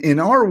In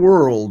our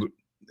world,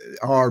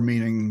 our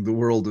meaning the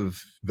world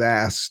of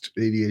vast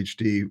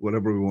ADHD,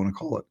 whatever we want to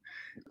call it,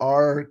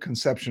 our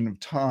conception of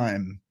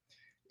time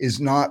is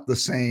not the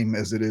same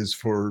as it is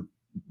for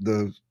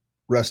the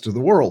rest of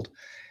the world.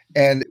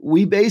 And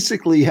we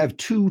basically have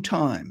two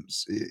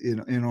times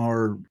in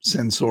our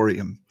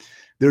sensorium.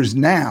 There's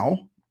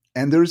now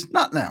and there's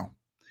not now.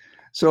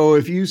 So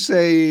if you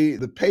say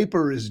the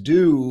paper is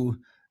due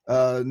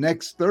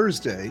next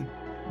Thursday,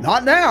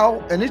 not now,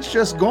 and it's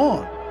just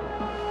gone.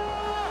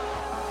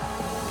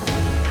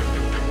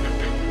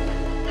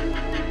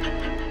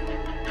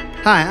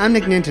 Hi, I'm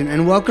Nick Ninton,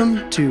 and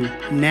welcome to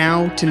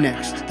Now to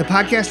Next, the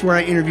podcast where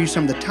I interview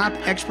some of the top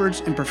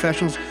experts and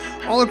professionals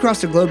all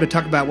across the globe to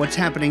talk about what's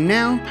happening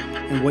now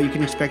and what you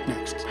can expect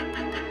next.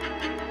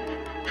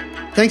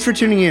 Thanks for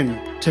tuning in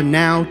to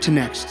Now to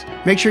Next.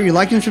 Make sure you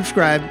like and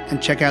subscribe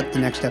and check out the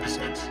next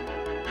episodes.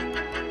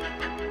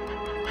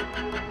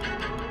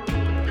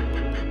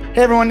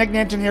 Hey everyone, Nick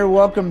Ninton here.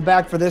 Welcome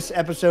back for this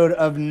episode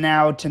of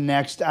Now to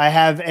Next. I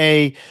have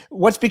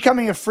what's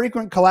becoming a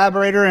frequent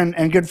collaborator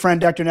and good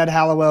friend, Dr. Ned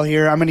Hallowell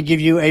here. I'm going to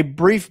give you a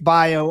brief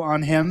bio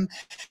on him,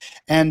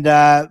 and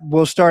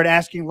we'll start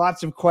asking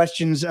lots of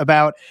questions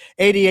about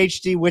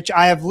ADHD, which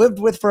I have lived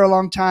with for a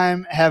long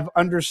time, have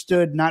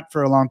understood not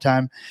for a long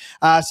time.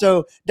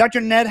 So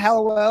Dr. Ned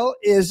Hallowell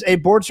is a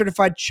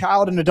board-certified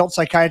child and adult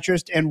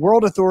psychiatrist and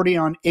world authority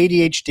on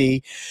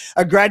ADHD,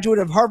 a graduate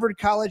of Harvard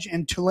College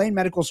and Tulane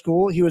Medical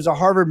School. He was a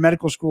Harvard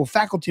Medical School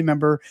faculty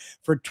member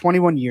for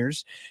 21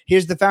 years. He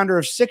is the founder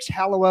of 6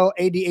 Hallowell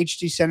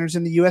ADHD centers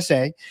in the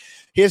USA.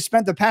 He has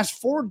spent the past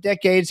 4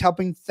 decades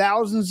helping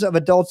thousands of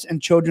adults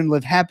and children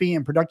live happy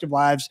and productive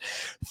lives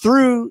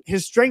through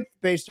his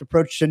strength-based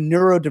approach to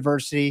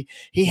neurodiversity.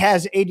 He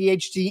has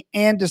ADHD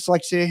and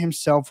dyslexia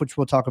himself, which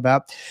we'll talk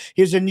about.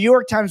 He is a New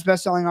York Times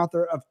bestselling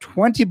author of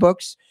 20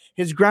 books.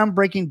 His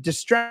groundbreaking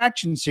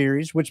Distraction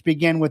series, which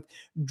began with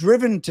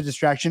Driven to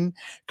Distraction,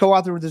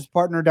 co-authored with his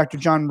partner, Dr.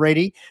 John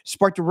Ratey,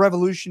 sparked a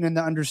revolution in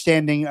the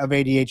understanding of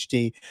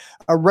ADHD.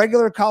 A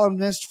regular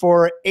columnist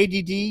for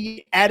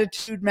ADD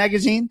Attitude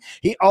magazine,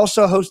 he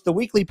also hosts the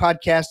weekly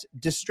podcast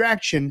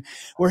Distraction,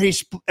 where he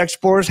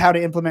explores how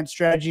to implement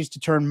strategies to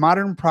turn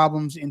modern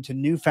problems into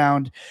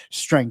newfound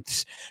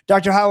strengths.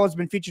 Dr. Howell has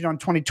been featured on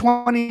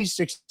 2020,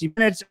 60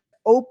 Minutes,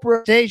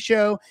 Oprah Today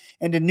Show,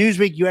 and in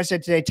Newsweek, USA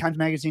Today, Times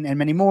Magazine, and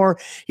many more.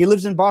 He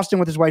lives in Boston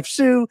with his wife,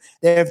 Sue.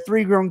 They have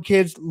 3 grown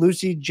kids,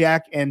 Lucy,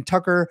 Jack, and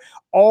Tucker.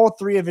 All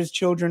 3 of his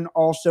children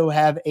also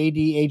have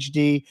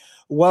ADHD.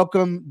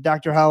 Welcome,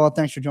 Dr. Howell.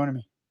 Thanks for joining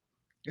me.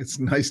 It's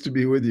nice to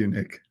be with you,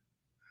 Nick.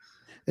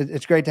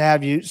 It's great to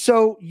have you.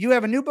 So you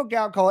have a new book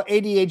out called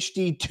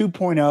ADHD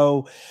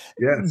 2.0.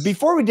 Yes.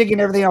 Before we dig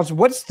into everything else,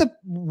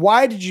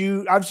 why did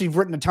you, obviously you've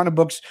written a ton of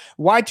books.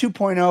 Why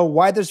 2.0?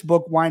 Why this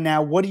book? Why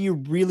now? What do you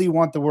really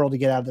want the world to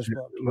get out of this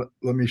book?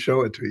 Let me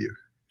show it to you.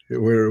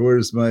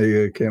 Where's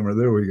my camera?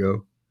 There we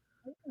go.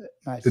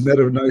 Nice. Isn't that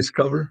a nice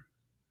cover?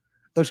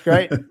 Looks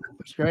great.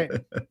 Looks great.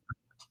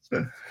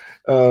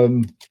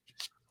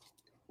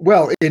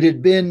 Well, it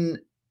had been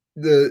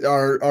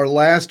our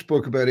last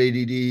book about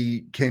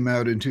ADD came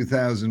out in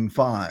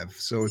 2005,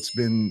 so it's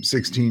been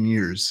 16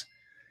 years,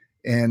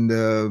 and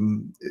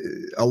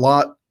a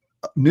lot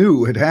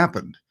new had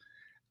happened.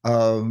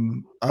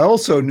 I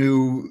also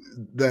knew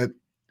that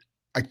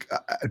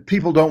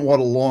people don't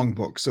want a long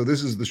book, so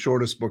this is the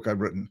shortest book I've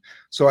written.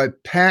 So I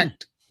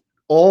packed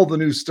all the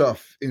new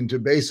stuff into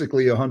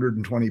basically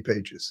 120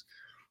 pages.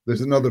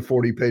 There's another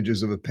 40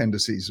 pages of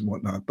appendices and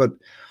whatnot, but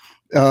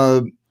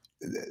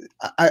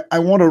I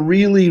want to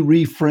really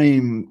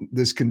reframe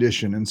this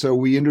condition. And so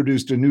we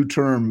introduced a new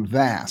term,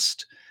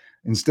 VAST.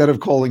 Instead of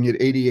calling it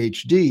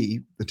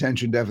ADHD,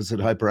 Attention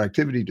Deficit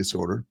Hyperactivity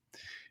Disorder,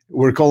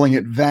 we're calling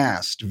it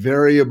VAST,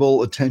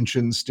 Variable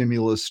Attention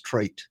Stimulus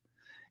Trait.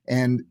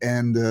 And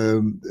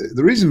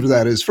the reason for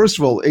that is, first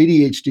of all,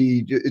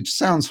 ADHD, it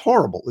sounds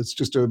horrible. It's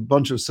just a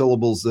bunch of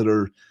syllables that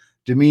are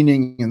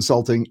demeaning,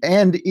 insulting,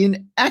 and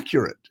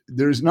inaccurate.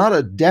 There's not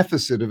a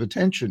deficit of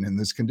attention in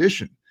this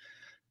condition.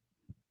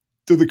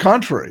 To the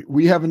contrary,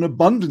 we have an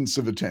abundance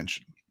of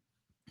attention.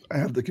 I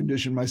have the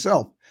condition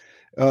myself.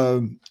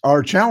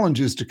 Our challenge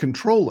is to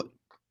control it.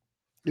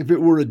 If it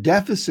were a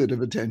deficit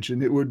of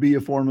attention, it would be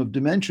a form of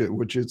dementia,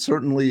 which it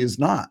certainly is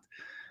not.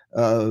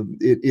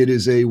 It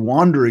is a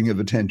wandering of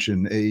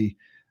attention, a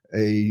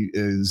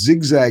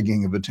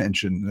zigzagging of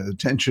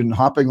attention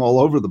hopping all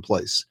over the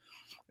place.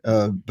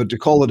 But to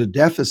call it a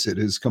deficit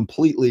is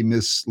completely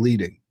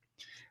misleading.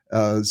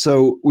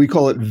 So we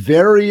call it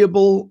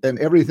variable, and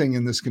everything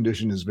in this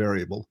condition is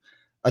variable,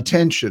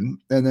 attention,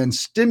 and then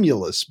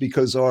stimulus,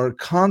 because our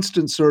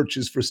constant search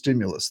is for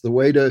stimulus. The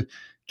way to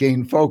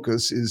gain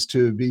focus is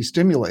to be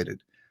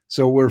stimulated.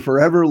 So we're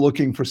forever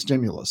looking for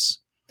stimulus.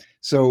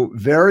 So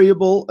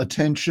variable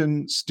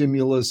attention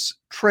stimulus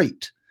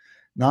trait,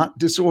 not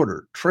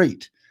disorder,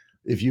 trait.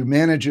 If you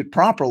manage it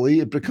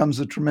properly, it becomes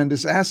a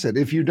tremendous asset.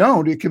 If you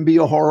don't, it can be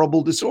a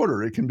horrible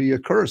disorder. It can be a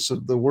curse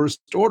of the worst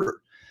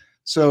order.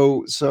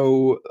 So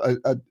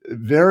a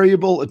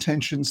variable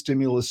attention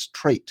stimulus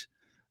trait.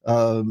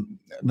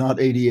 not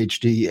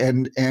ADHD.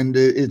 And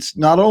it's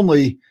not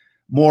only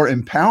more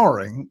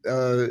empowering,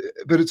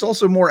 but it's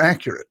also more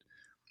accurate.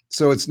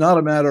 So it's not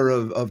a matter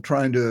of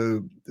trying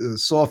to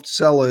soft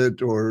sell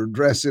it or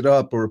dress it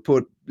up or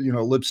put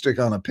lipstick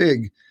on a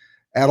pig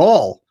at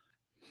all.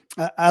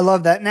 I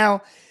love that.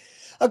 Now,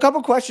 a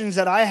couple questions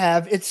that I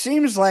have. It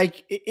seems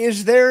like,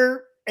 is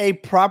there a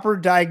proper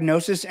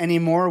diagnosis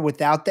anymore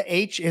without the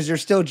H? Is there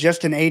still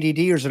just an ADD,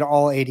 or is it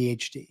all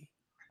ADHD?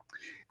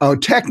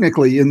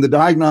 Technically, in the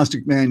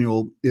diagnostic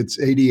manual, it's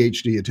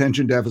ADHD,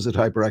 attention deficit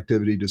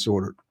hyperactivity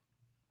disorder.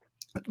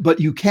 But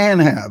you can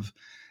have,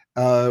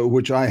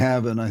 which I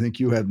have, and I think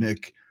you have,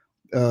 Nick,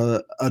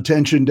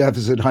 attention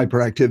deficit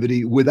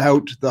hyperactivity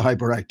without the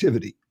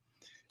hyperactivity.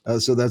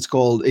 So that's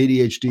called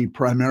ADHD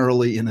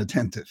primarily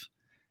inattentive.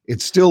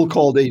 It's still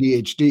called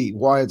ADHD.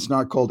 Why it's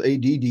not called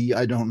ADD,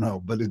 I don't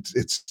know, but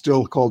it's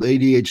still called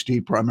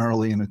ADHD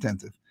primarily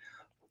inattentive.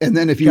 And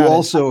then if you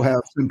also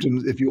have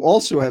symptoms,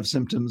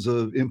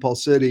 of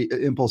impulsivity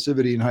and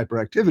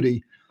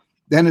hyperactivity,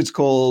 then it's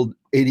called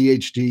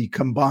ADHD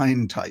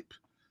combined type,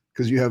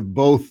 because you have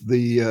both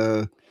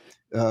the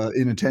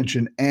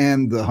inattention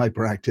and the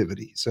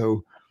hyperactivity.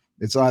 So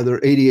it's either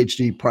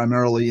ADHD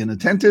primarily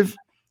inattentive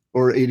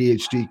or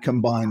ADHD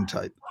combined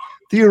type.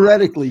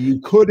 Theoretically, you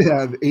could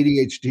have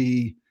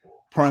ADHD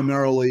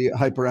primarily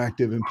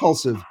hyperactive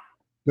impulsive,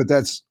 but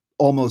that's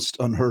almost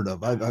unheard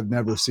of. I've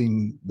never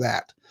seen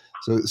that.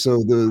 So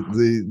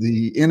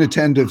the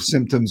inattentive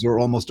symptoms are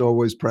almost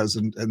always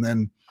present, and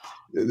then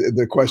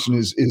the question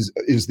is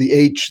the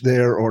H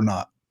there or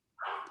not?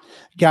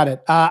 Got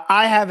it.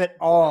 I have it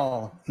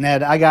all,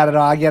 Ned. I got it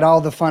all. I get all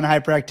the fun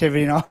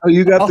hyperactivity and all. Oh,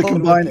 you got the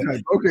combined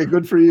type. Okay,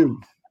 good for you.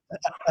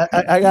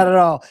 I got it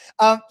all.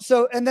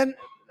 So, and then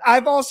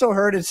I've also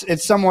heard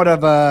it's somewhat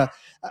of a,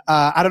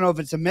 I don't know if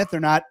it's a myth or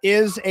not.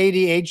 Is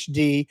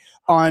ADHD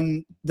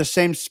on the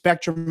same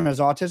spectrum as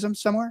autism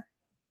somewhere?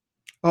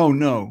 Oh,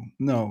 no,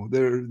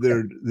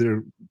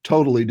 they're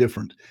totally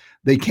different.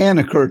 They can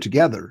occur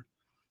together,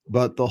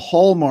 but the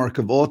hallmark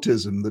of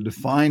autism, the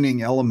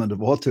defining element of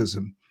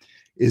autism,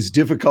 is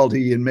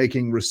difficulty in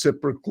making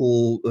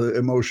reciprocal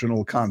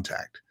emotional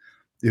contact.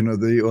 The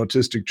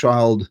autistic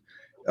child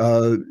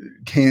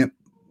can't,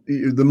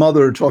 the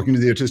mother talking to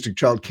the autistic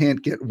child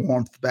can't get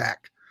warmth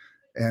back.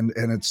 And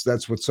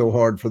that's what's so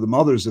hard for the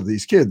mothers of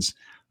these kids.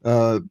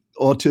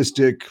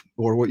 Autistic,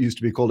 or what used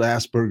to be called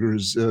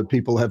Asperger's,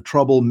 people have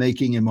trouble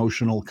making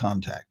emotional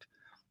contact.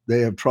 They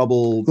have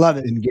trouble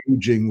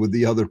engaging with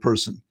the other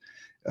person.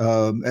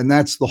 And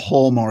that's the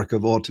hallmark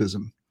of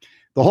autism.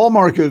 The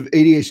hallmark of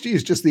ADHD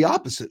is just the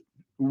opposite.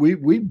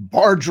 We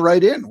barge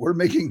right in. We're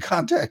making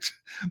contact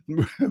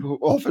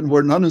often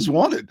where none is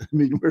wanted. I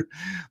mean,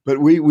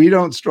 we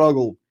don't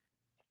struggle.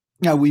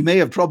 Now, we may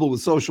have trouble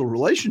with social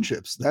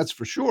relationships, that's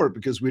for sure,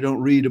 because we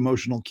don't read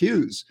emotional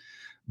cues.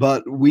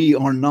 But we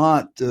are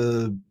not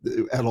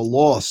at a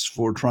loss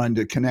for trying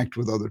to connect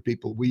with other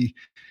people.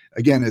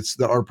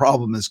 Our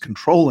problem is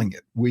controlling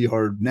it. We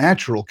are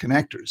natural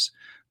connectors,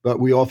 but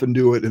we often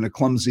do it in a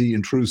clumsy,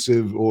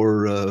 intrusive,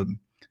 or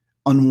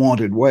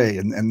unwanted way.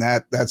 And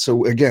that's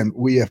so, again,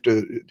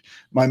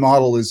 my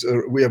model is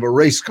we have a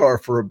race car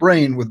for a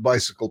brain with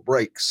bicycle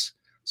brakes.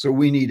 So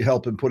we need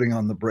help in putting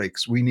on the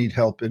brakes. We need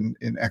help in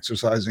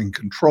exercising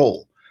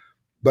control.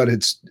 But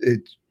it's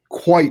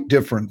quite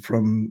different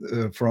from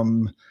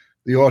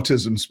the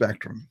autism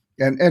spectrum.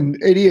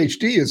 And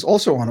ADHD is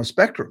also on a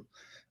spectrum,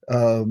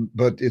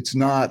 but it's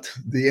not,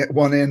 the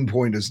one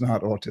endpoint is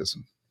not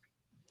autism.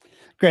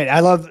 Great.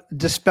 I love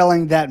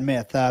dispelling that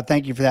myth.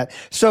 Thank you for that.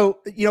 So,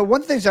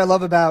 one of the things I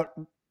love about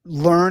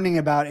learning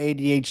about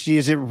ADHD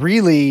is it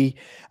really,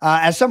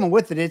 as someone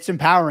with it, it's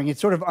empowering. It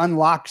sort of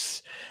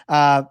unlocks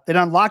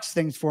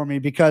things for me,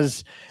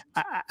 because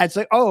it's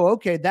like, oh,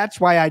 okay, that's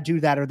why I do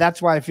that, or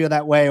that's why I feel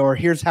that way, or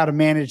here's how to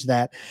manage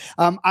that.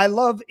 I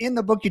love, in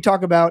the book, you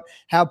talk about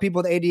how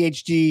people with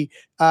ADHD,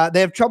 they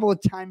have trouble with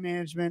time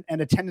management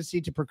and a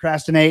tendency to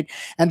procrastinate.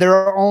 And there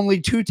are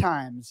only two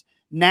times: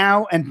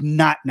 now and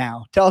not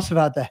now. Tell us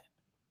about that.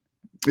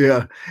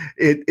 Yeah,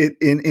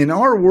 in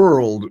our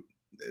world,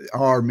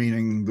 our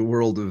meaning the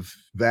world of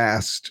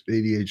vast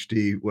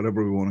ADHD,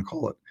 whatever we want to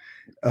call it,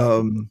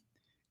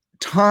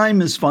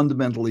 time is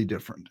fundamentally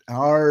different.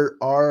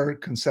 Our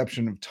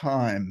conception of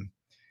time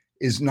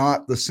is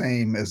not the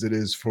same as it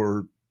is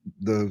for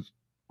the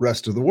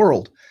rest of the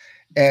world,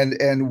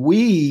 and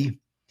we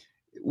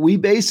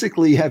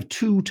basically have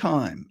two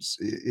times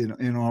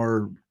in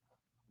our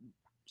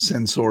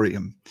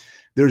sensorium.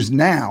 There's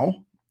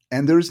now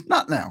and there's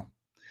not now.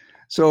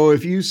 So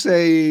if you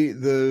say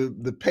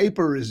the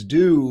paper is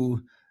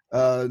due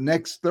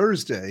next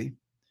Thursday,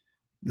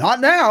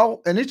 not now,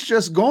 and it's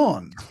just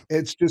gone.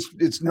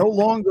 It's no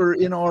longer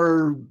in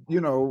our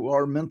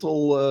our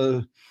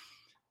mental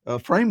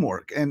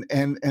framework.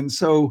 And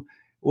so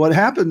what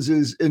happens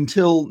is,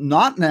 until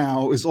not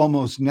now is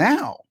almost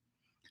now,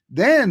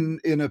 then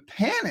in a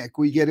panic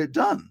we get it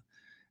done.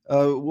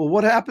 Well,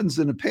 what happens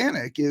in a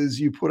panic is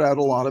you put out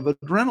a lot of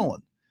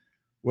adrenaline.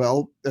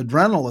 Well,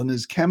 adrenaline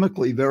is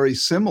chemically very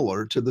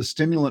similar to the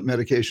stimulant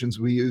medications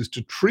we use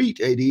to treat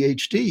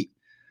ADHD.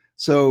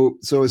 So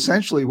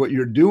essentially, what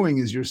you're doing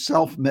is you're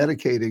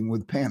self-medicating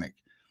with panic.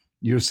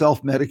 You're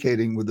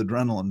self-medicating with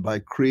adrenaline by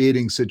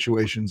creating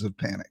situations of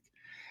panic,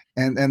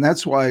 and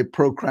that's why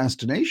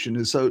procrastination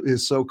is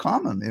so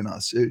common in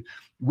us.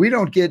 We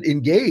don't get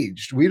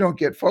engaged, we don't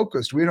get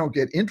focused, we don't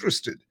get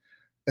interested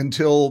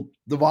until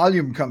the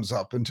volume comes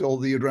up, until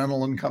the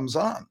adrenaline comes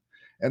on,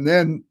 and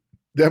then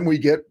we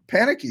get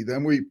panicky.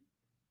 Then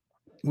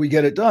we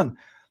get it done.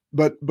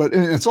 But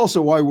and it's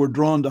also why we're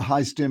drawn to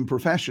high stim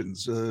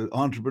professions.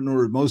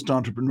 Most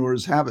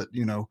entrepreneurs have it.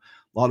 A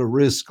lot of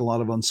risk, a lot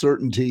of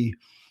uncertainty.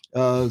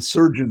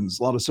 Surgeons,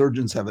 a lot of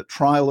surgeons have it.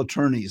 Trial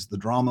attorneys, the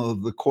drama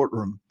of the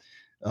courtroom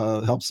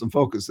helps them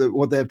focus.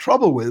 What they have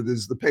trouble with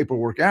is the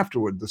paperwork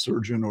afterward, the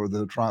surgeon or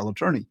the trial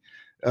attorney.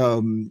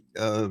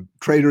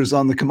 Traders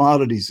on the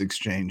commodities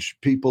exchange,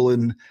 people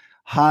in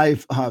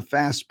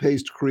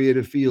fast-paced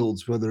creative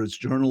fields, whether it's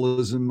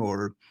journalism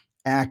or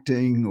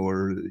acting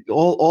or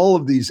all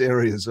of these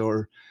areas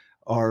are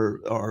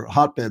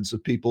hotbeds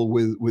of people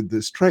with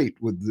this trait,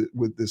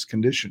 with this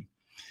condition.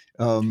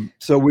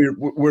 So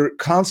we're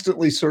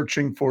constantly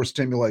searching for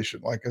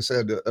stimulation, like I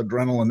said,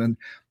 adrenaline, and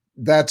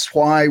that's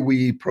why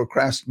we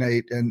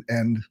procrastinate,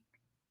 and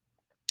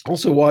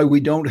also why we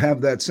don't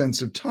have that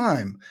sense of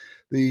time.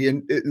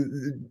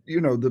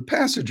 The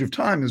passage of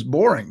time is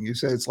boring. You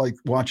say it's like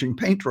watching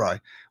paint dry.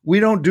 We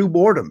don't do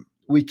boredom.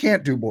 We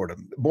can't do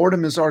boredom.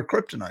 Boredom is our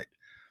kryptonite.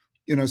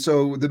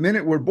 So the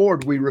minute we're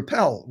bored, we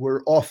repel.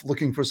 We're off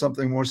looking for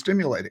something more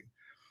stimulating.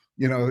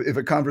 If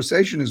a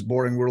conversation is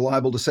boring, we're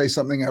liable to say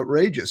something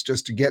outrageous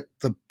just to get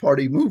the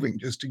party moving,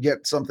 just to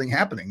get something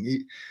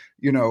happening.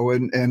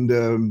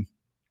 And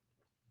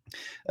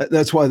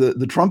that's why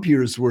the Trump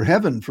years were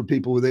heaven for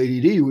people with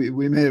ADD.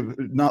 We may have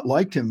not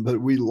liked him, but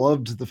we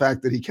loved the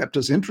fact that he kept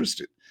us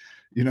interested,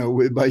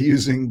 by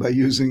using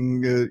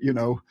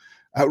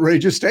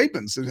outrageous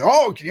statements. And,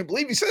 oh, can you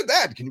believe he said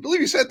that? Can you believe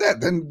he said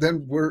that?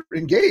 Then we're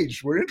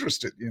engaged, we're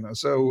interested,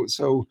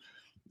 So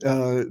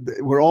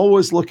we're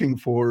always looking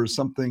for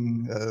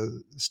something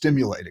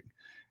stimulating.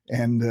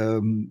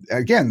 And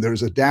again,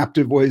 there's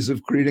adaptive ways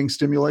of creating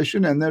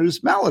stimulation, and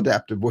there's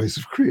maladaptive ways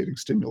of creating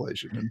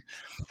stimulation. And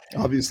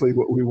obviously,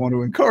 what we want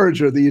to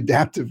encourage are the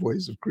adaptive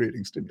ways of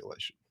creating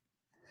stimulation.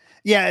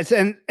 Yeah,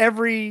 and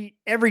every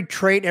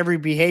trait, every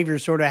behavior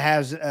sort of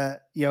has a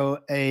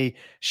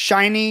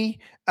shiny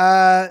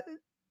side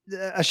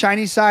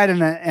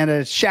and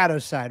a shadow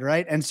side,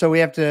 right? And so we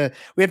have to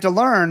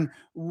learn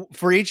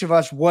for each of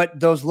us what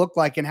those look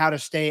like and how to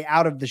stay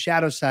out of the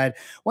shadow side.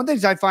 One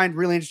thing I find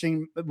really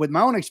interesting with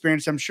my own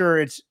experience, I'm sure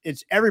it's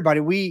everybody.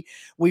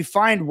 We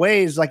find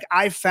ways, like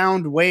I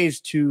found ways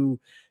to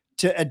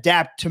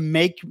adapt to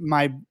make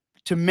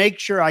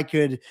sure I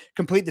could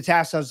complete the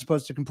tasks I was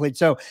supposed to complete.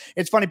 So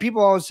it's funny.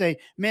 People always say,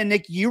 man,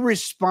 Nick, you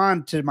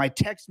respond to my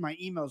texts, my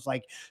emails,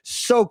 like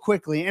so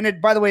quickly.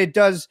 And by the way, it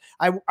does.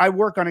 I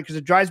work on it because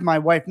it drives my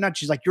wife nuts.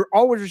 She's like, you're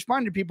always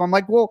responding to people. I'm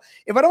like, well,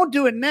 if I don't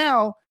do it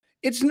now,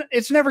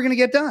 it's never going to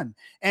get done.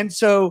 And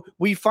so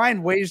we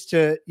find ways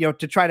to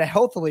try to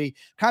healthily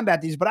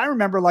combat these. But I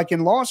remember, like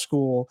in law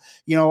school,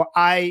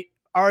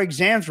 our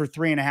exams were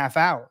 3.5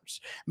 hours.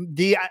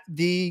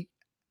 The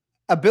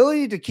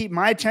ability to keep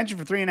my attention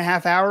for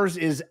 3.5 hours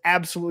is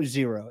absolutely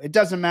zero. It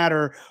doesn't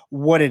matter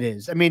what it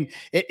is. I mean,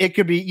 it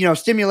could be,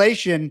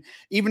 stimulation.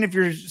 Even if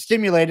you're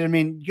stimulated, I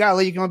mean,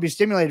 golly, you can only be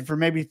stimulated for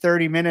maybe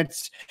 30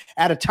 minutes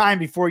at a time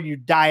before you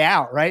die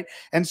out. Right.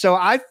 And so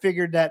I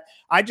figured that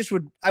I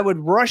would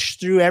rush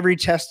through every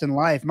test in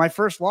life. My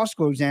first law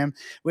school exam,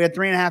 we had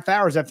 3.5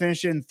 hours. I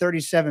finished it in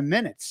 37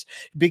 minutes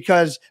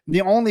because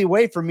the only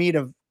way for me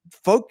to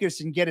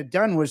focus and get it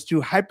done was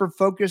to hyper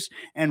focus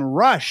and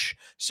rush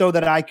so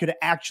that I could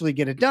actually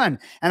get it done.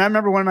 And I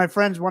remember when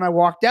I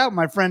walked out,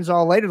 my friends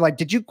all later, like,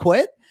 did you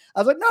quit? I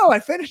was like, no, I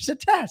finished the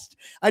test.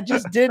 I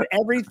just did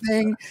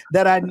everything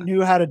that I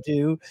knew how to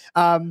do.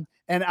 And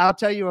I'll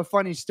tell you a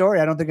funny story.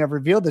 I don't think I've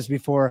revealed this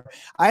before.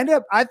 I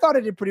thought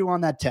I did pretty well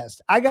on that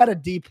test. I got a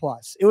D+.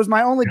 It was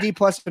my only D+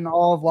 in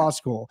all of law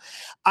school.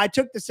 I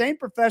took the same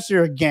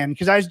professor again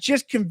because I was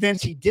just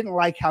convinced he didn't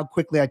like how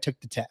quickly I took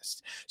the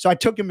test. So I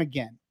took him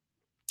again.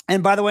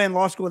 And by the way, in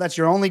law school, that's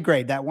your only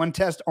grade. That one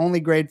test, only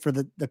grade for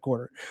the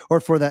quarter or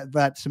for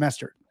that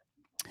semester.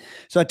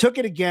 So I took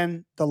it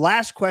again. The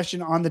last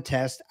question on the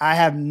test, I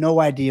have no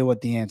idea what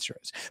the answer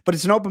is, but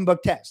it's an open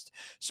book test.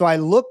 So I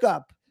look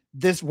up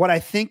what I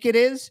think it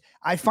is.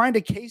 I find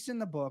a case in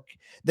the book.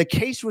 The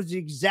case was the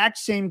exact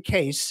same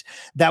case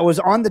that was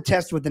on the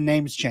test with the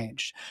names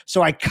changed.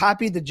 So I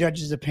copied the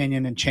judge's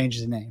opinion and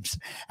changed the names,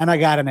 and I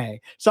got an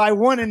A. So I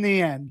won in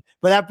the end,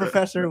 but that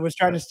professor was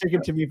trying to stick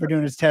it to me for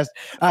doing his test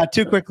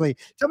too quickly.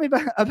 Tell me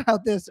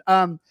about this.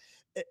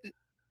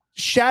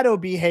 Shadow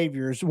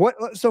behaviors.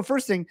 So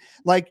first thing,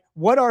 like,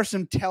 what are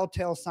some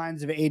telltale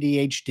signs of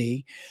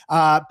ADHD,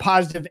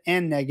 positive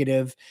and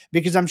negative?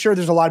 Because I'm sure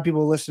there's a lot of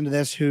people who listen to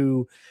this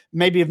who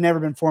maybe have never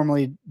been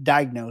formally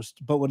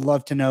diagnosed, but would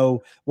love to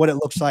know what it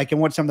looks like and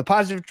what some of the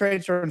positive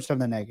traits are and some of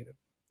the negative.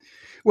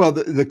 Well,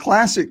 the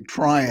classic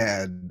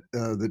triad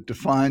that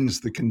defines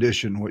the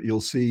condition, what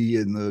you'll see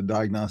in the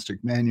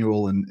diagnostic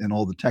manual and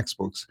all the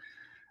textbooks,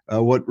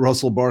 what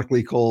Russell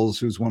Barkley calls,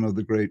 who's one of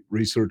the great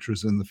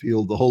researchers in the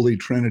field, the holy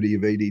trinity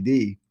of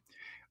ADD,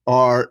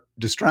 are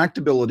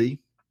distractibility,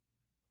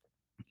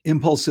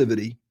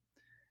 impulsivity,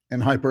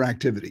 and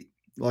hyperactivity.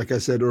 Like I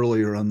said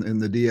earlier, in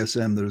the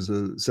DSM, there's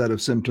a set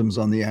of symptoms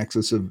on the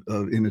axis of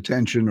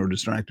inattention or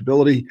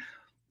distractibility,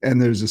 and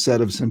there's a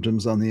set of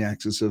symptoms on the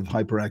axis of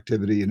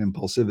hyperactivity and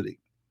impulsivity.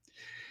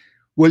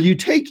 Well, you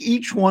take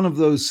each one of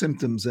those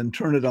symptoms and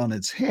turn it on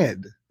its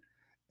head,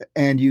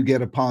 and you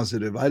get a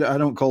positive. I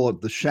don't call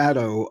it the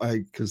shadow,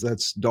 because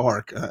that's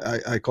dark.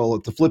 I call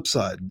it the flip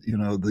side,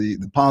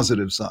 the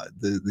positive side,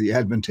 the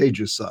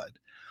advantageous side.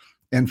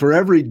 And for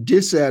every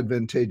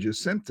disadvantageous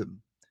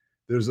symptom,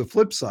 there's a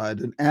flip side,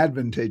 an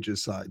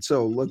advantageous side.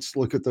 So let's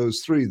look at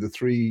those the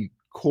three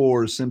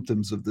core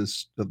symptoms of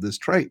this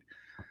trait.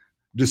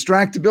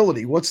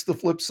 Distractibility. What's the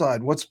flip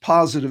side? What's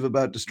positive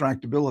about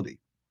distractibility?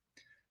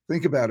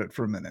 Think about it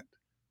for a minute.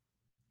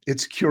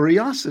 It's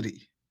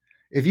curiosity.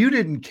 If you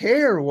didn't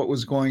care what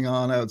was going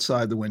on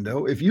outside the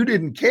window, if you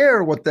didn't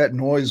care what that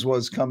noise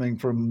was coming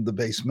from the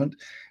basement,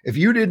 if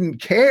you didn't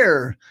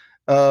care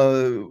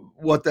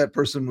what that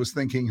person was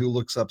thinking who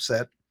looks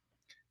upset,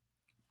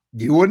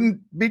 you wouldn't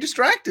be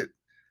distracted.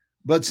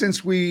 But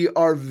since we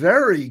are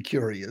very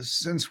curious,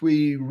 since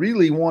we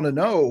really want to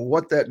know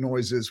what that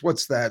noise is,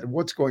 what's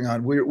going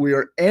on, we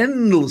are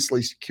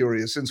endlessly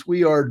curious, since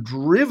we are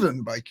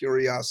driven by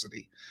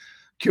curiosity.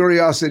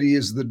 Curiosity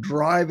is the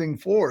driving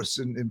force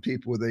in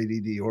people with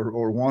ADD,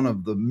 or one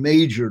of the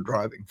major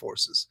driving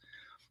forces.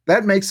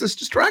 That makes us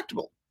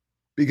distractible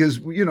because,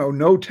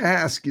 no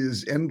task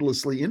is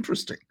endlessly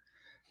interesting.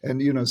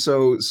 And,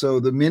 so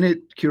the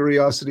minute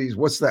curiosity is,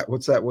 what's that?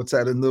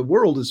 And the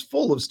world is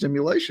full of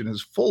stimulation,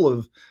 is full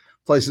of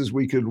places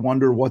we could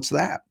wonder, what's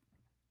that?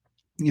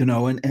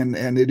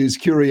 And it is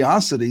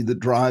curiosity that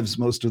drives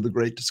most of the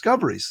great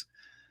discoveries.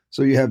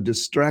 So you have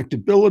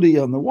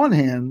distractibility on the one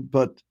hand,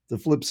 but the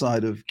flip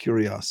side of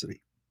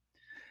curiosity.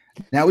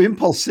 Now,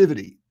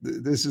 impulsivity,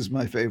 this is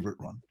my favorite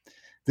one.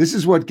 This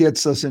is what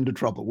gets us into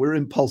trouble. We're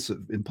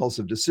impulsive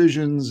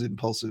decisions,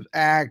 impulsive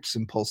acts,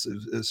 impulsive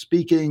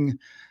speaking.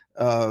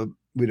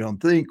 We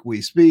don't think,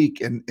 we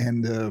speak, and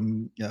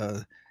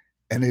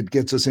it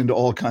gets us into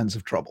all kinds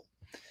of trouble.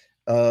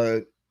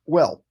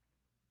 Well,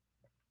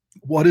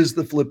 what is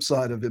the flip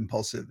side of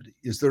impulsivity?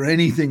 Is there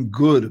anything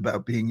good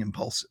about being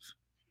impulsive?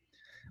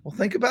 Well,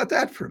 think about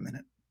that for a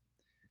minute.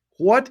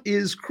 What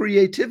is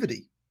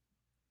creativity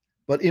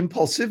but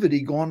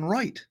impulsivity gone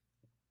right?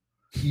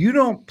 You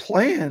don't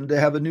plan to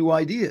have a new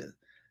idea.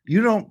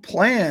 You don't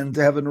plan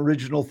to have an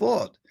original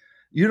thought.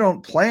 You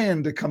don't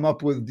plan to come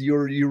up with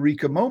your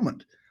eureka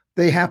moment.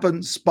 They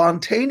happen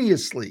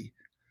spontaneously,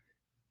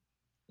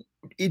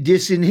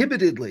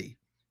 disinhibitedly,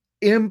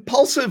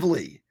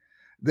 impulsively.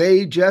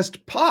 They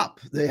just pop.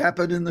 They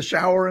happen in the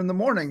shower in the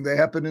morning. They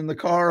happen in the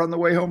car on the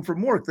way home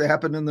from work. They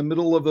happen in the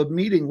middle of a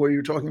meeting where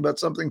you're talking about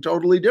something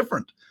totally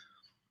different.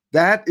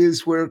 That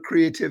is where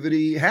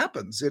creativity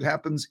happens. It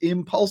happens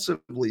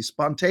impulsively,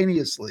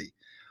 spontaneously.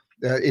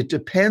 It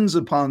depends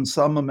upon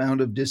some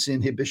amount of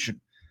disinhibition.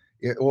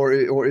 Or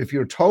if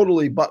you're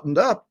totally buttoned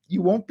up,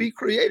 you won't be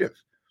creative.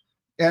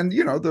 And,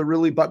 the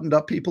really buttoned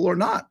up people are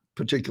not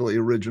particularly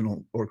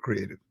original or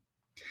creative.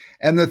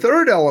 And the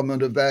third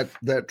element of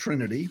that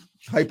trinity,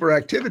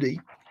 hyperactivity,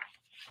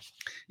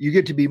 you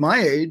get to be my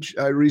age.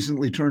 I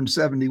recently turned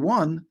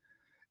 71.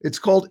 It's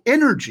called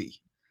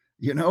energy,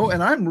 and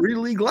I'm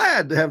really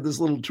glad to have this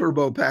little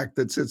turbo pack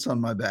that sits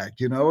on my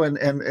back,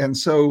 and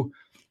so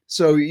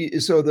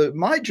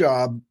my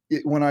job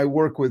when I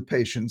work with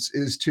patients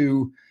is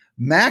to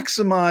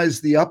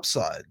maximize the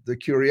upside, the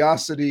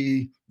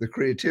curiosity, the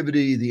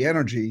creativity, the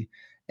energy,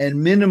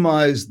 and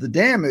minimize the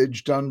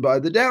damage done by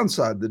the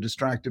downside, the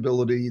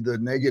distractibility, the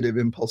negative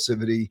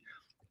impulsivity,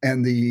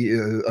 and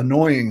the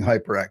annoying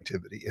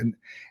hyperactivity.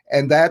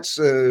 And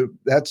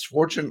that's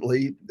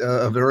fortunately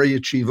a very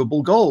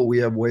achievable goal. We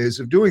have ways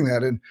of doing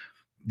that. And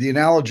the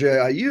analogy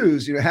I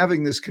use,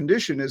 having this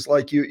condition is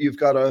like you've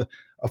got a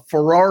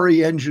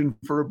Ferrari engine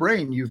for a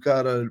brain. You've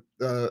got a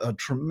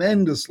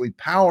tremendously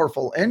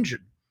powerful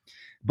engine,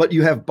 but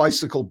you have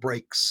bicycle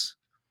brakes.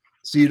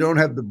 So you don't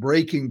have the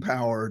braking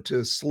power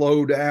to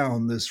slow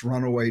down this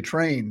runaway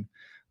train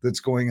that's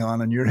going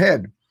on in your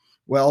head.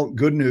 Well,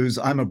 good news,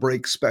 I'm a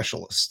brake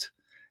specialist.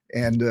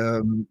 And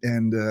I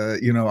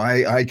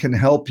can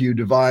help you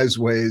devise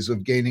ways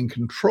of gaining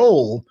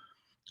control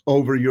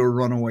over your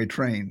runaway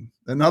train.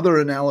 Another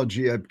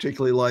analogy I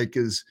particularly like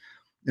is,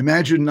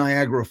 imagine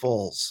Niagara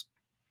Falls.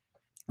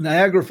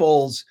 Niagara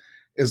Falls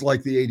is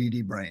like the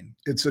ADD brain.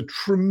 It's a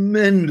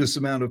tremendous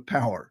amount of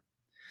power.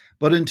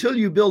 But until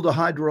you build a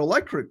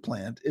hydroelectric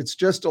plant, it's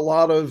just a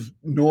lot of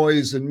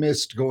noise and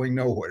mist going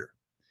nowhere.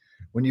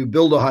 When you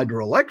build a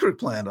hydroelectric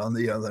plant, on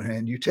the other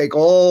hand, you take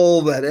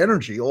all that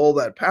energy, all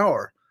that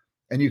power,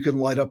 and you can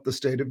light up the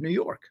state of New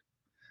York.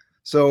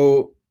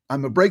 So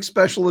I'm a brake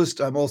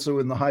specialist. I'm also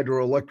in the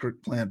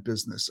hydroelectric plant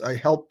business. I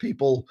help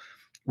people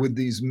with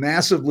these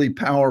massively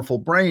powerful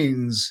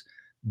brains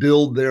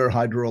build their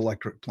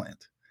hydroelectric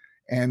plant.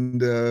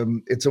 And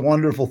it's a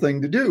wonderful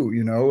thing to do,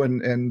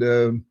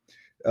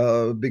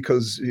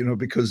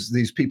 because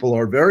these people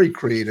are very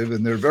creative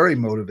and they're very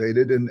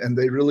motivated, and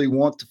they really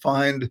want to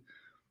find,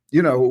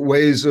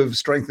 ways of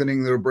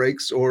strengthening their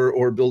brakes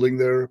or building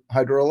their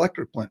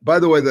hydroelectric plant. By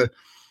the way,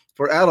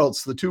 for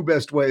adults, the two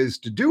best ways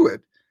to do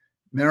it: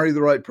 marry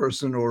the right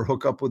person or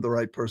hook up with the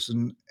right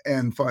person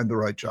and find the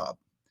right job.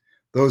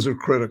 Those are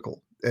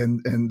critical,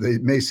 and they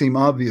may seem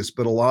obvious,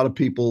 but a lot of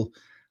people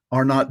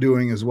are not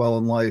doing as well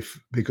in life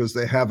because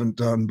they haven't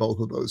done both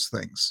of those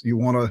things. You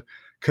want to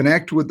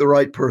connect with the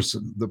right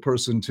person, the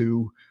person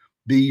to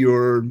be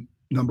your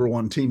number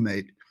one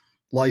teammate,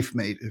 life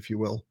mate, if you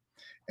will.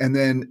 And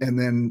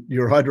then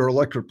your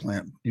hydroelectric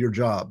plant, your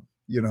job,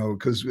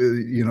 because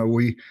you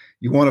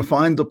want to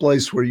find the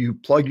place where you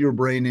plug your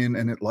brain in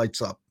and it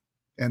lights up.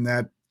 And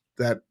that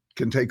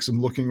can take some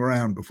looking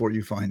around before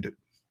you find it.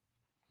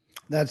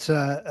 That's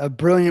a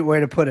brilliant way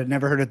to put it.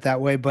 Never heard it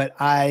that way, but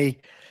I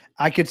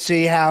could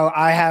see how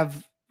I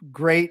have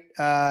great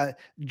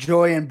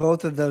joy in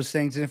both of those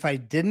things. And if I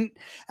didn't,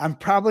 I'm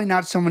probably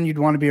not someone you'd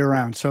want to be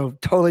around. So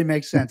totally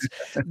makes sense.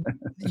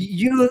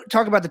 You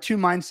talk about the two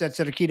mindsets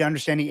that are key to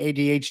understanding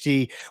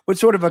ADHD. What's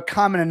sort of a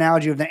common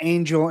analogy of the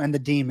angel and the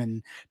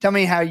demon? Tell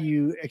me how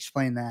you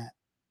explain that.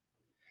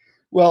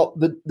 Well,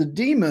 the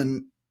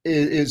demon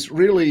is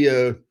really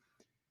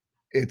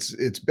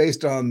it's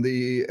based on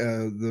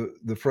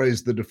the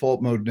phrase the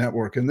default mode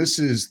network, and this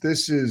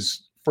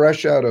is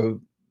fresh out of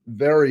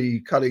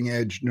very cutting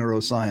edge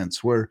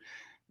neuroscience, where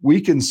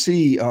we can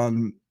see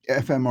on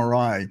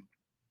fMRI,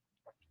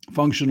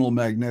 functional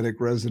magnetic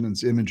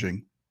resonance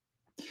imaging,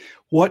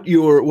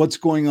 what's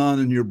going on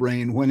in your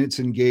brain when it's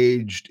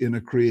engaged in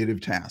a creative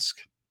task.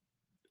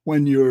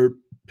 When you're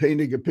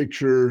painting a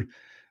picture,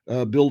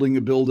 building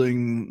a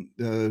building,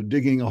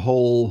 digging a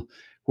hole,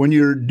 when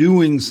you're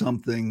doing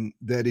something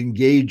that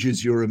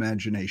engages your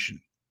imagination.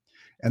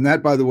 And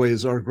that, by the way,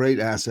 is our great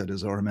asset,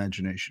 is our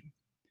imagination.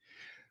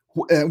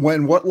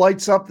 When what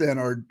lights up then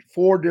are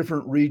four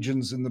different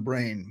regions in the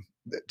brain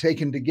that,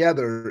 taken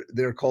together,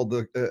 they're called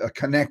a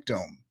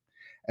connectome.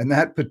 And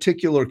that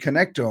particular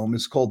connectome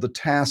is called the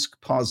task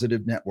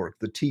positive network,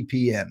 the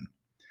TPN,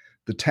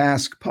 the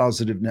task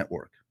positive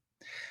network.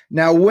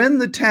 Now, when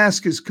the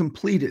task is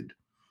completed,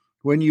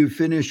 when you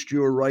finished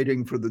your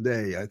writing for the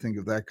day, I think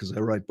of that because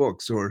I write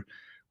books, or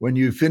when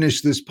you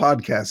finish this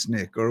podcast,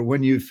 Nick, or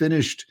when you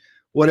finished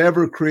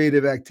whatever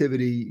creative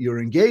activity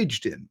you're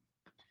engaged in,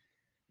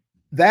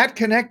 that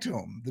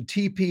connectome, the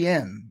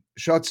TPN,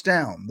 shuts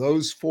down.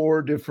 Those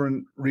four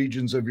different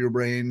regions of your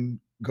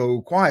brain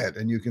go quiet,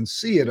 and you can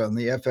see it on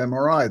the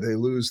fMRI. They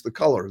lose the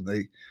color.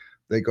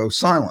 They go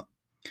silent.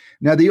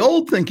 Now, the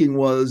old thinking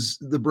was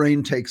the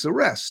brain takes a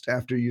rest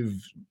after you've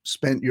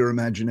spent your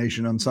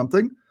imagination on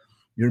something.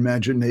 Your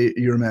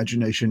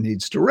imagination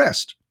needs to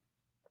rest.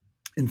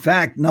 In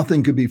fact,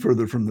 nothing could be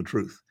further from the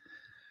truth.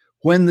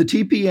 When the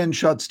TPN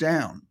shuts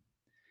down,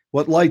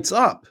 what lights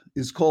up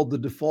is called the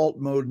default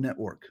mode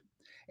network.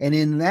 And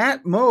in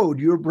that mode,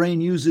 your brain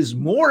uses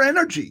more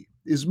energy,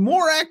 is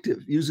more active,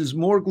 uses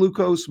more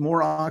glucose,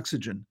 more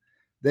oxygen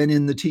than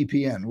in the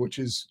TPN, which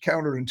is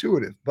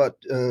counterintuitive, but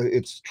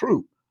it's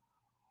true.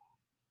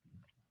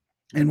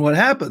 And what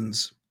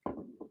happens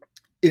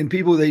in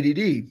people with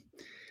ADD,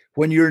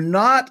 when you're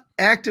not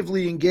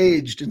actively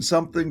engaged in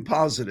something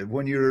positive,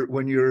 when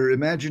your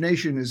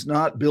imagination is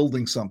not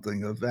building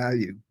something of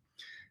value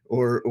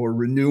or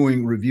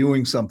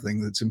reviewing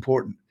something that's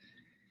important,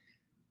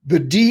 the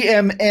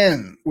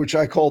DMN, which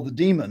I call the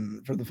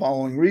demon for the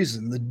following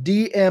reason, the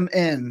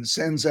DMN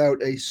sends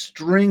out a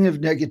string of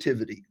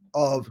negativity,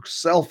 of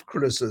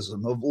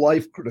self-criticism, of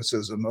life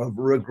criticism, of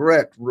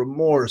regret,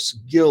 remorse,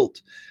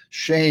 guilt,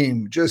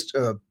 shame, just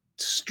a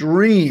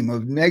stream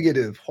of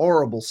negative,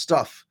 horrible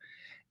stuff.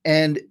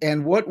 And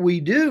what we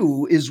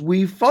do is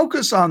we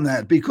focus on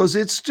that because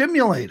it's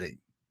stimulating.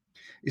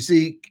 You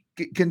see,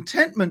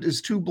 contentment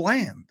is too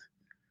bland.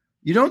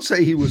 You don't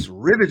say he was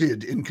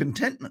riveted in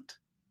contentment,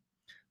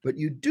 but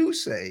you do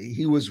say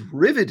he was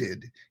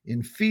riveted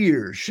in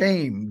fear,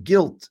 shame,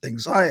 guilt,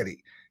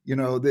 anxiety.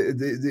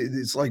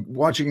 It's like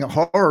watching a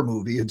horror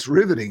movie. It's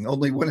riveting.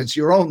 Only when it's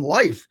your own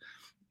life,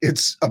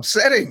 it's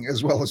upsetting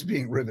as well as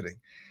being riveting.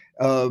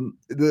 And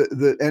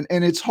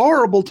it's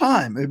horrible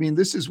time. I mean,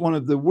 this is one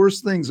of the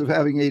worst things of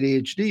having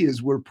ADHD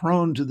is we're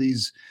prone to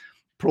these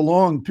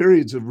prolonged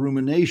periods of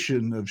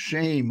rumination, of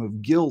shame,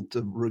 of guilt,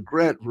 of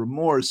regret,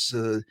 remorse,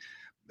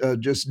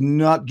 just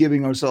not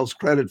giving ourselves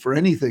credit for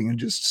anything and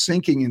just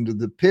sinking into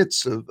the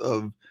pits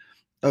of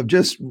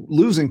just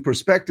losing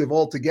perspective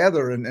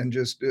altogether and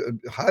just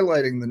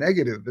highlighting the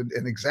negative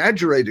and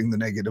exaggerating the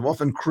negative,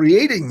 often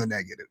creating the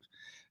negative.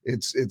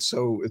 It's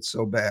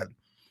so bad.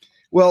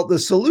 Well, the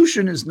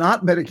solution is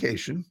not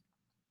medication.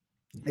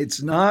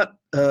 It's not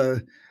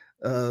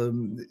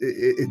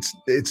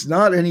it's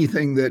not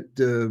anything that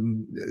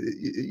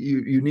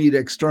you need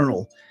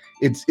external.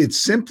 It's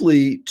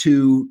simply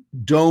to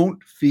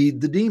don't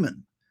feed the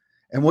demon.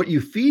 And what you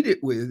feed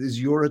it with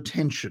is your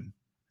attention.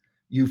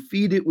 You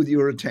feed it with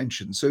your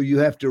attention. So you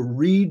have to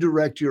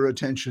redirect your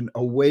attention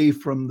away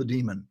from the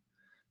demon.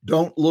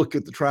 Don't look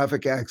at the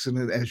traffic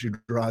accident as you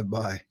drive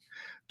by.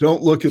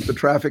 Don't look at the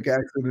traffic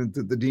accident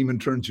that the demon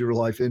turns your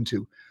life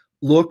into.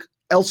 Look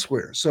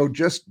elsewhere. So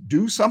just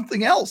do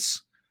something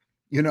else.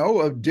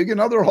 Dig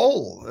another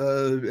hole,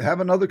 have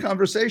another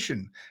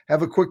conversation,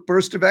 have a quick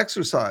burst of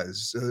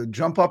exercise,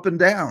 jump up and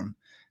down,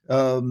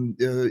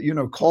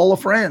 call a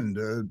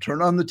friend,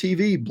 turn on the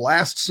TV,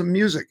 blast some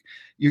music.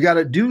 You got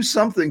to do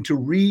something to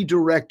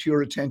redirect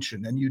your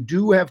attention, and you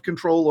do have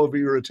control over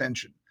your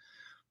attention.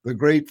 The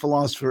great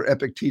philosopher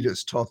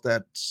Epictetus taught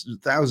that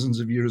thousands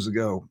of years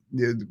ago.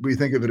 We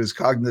think of it as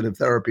cognitive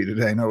therapy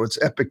today. No, it's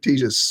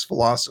Epictetus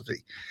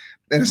philosophy.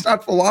 And it's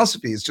not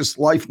philosophy, it's just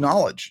life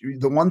knowledge.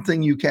 The one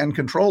thing you can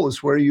control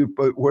is where you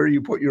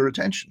put your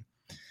attention.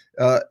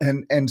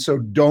 And so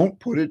don't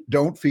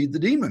feed the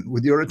demon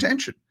with your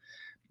attention.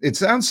 It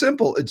sounds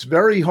simple. It's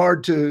very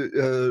hard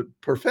to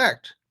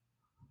perfect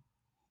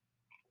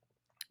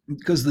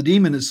because the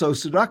demon is so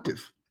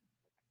seductive.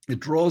 It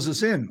draws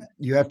us in.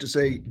 You have to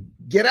say,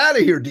 get out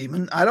of here,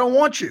 demon. I don't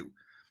want you.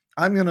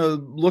 I'm going to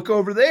look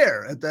over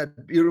there at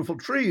that beautiful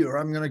tree, or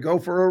I'm going to go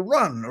for a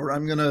run, or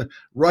I'm going to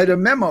write a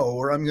memo,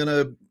 or I'm going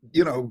to,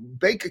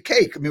 bake a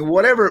cake. I mean,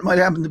 whatever it might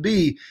happen to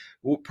be,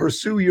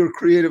 pursue your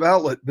creative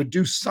outlet, but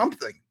do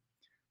something.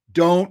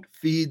 Don't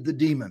feed the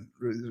demon.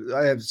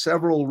 I have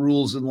several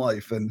rules in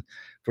life, and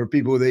for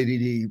people with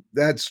ADD,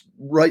 that's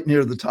right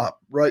near the top.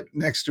 Right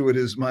next to it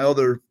is my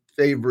other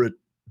favorite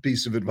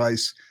piece of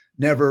advice: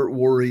 never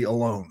worry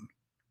alone.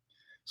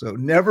 So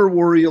never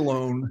worry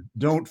alone.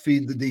 Don't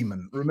feed the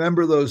demon.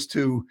 Remember those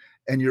two,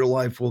 and your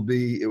life with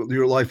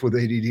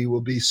ADD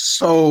will be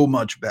so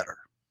much better.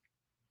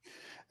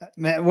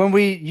 Man,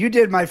 you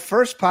did my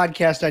first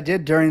podcast I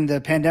did during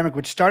the pandemic,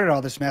 which started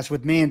all this mess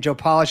with me and Joe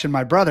Polish and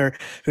my brother,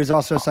 who's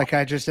also a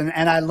psychiatrist. And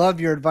I love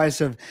your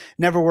advice of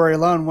never worry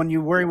alone. When you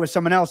worry with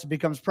someone else, it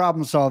becomes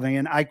problem solving.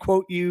 And I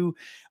quote you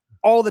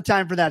all the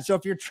time for that. So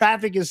if your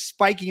traffic is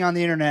spiking on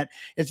the internet,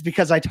 it's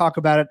because I talk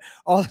about it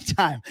all the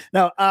time.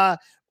 Now,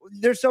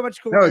 there's so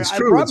much cool. No, it's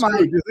true. It's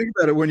true. You think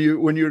about it, when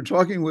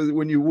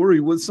you worry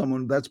with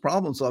someone, that's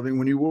problem solving.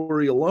 When you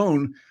worry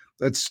alone,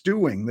 that's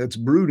stewing, that's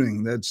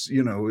brooding, that's,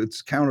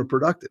 it's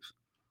counterproductive.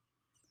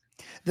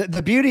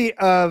 The beauty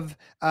of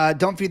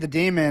Don't Feed the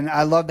Demon,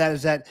 I love that,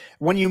 is that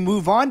when you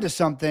move on to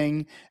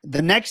something,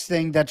 the next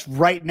thing that's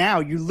right now,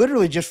 you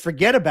literally just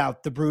forget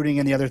about the brooding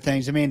and the other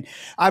things. I mean,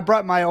 I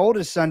brought my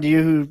oldest son to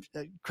you, who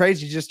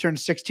crazy just turned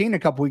 16 a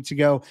couple weeks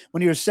ago.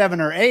 When he was 7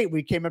 or 8,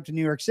 we came up to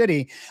New York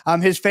City.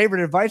 His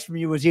favorite advice from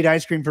you was eat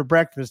ice cream for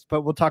breakfast,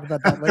 but we'll talk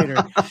about that later.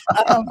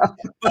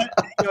 But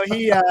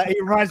he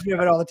reminds me of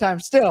it all the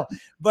time still.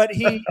 But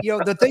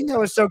the thing that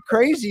was so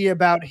crazy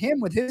about him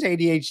with his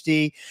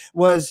ADHD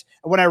was,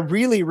 when I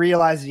really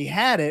realized he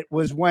had it,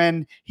 was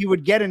when he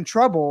would get in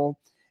trouble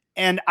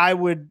and I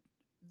would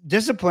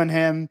discipline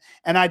him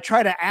and I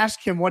try to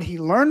ask him what he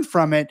learned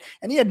from it,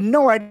 and he had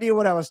no idea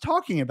what I was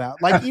talking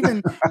about. Like,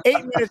 even 8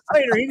 minutes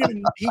later,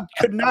 he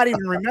could not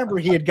even remember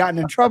he had gotten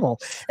in trouble.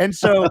 And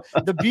so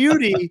the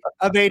beauty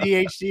of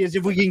ADHD is,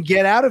 if we can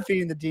get out of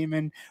feeding the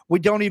demon, we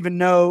don't even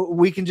know,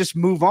 we can just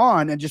move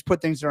on and just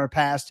put things in our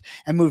past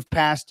and move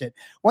past it.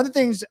 One of the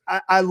things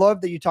I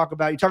love that you talk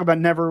about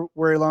never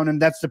worry alone,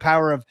 and that's the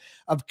power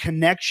of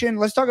connection.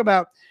 Let's talk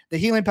about the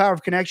healing power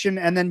of connection.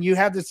 And then you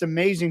have this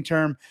amazing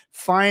term,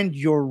 find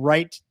your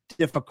right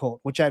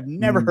difficult, which I've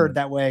never heard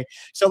that way.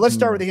 So let's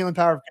start with the healing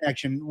power of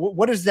connection.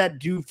 What does that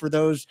do for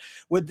those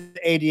with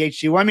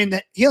ADHD? Well, I mean,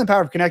 the healing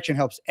power of connection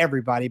helps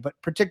everybody, but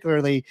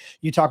particularly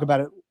you talk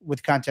about it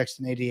with context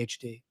in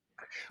ADHD.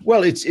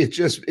 Well, it's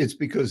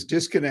because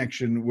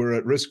disconnection, we're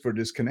at risk for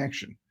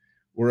disconnection.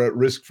 We're at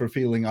risk for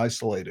feeling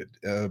isolated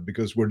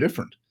because we're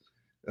different.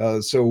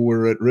 So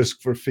we're at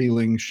risk for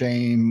feeling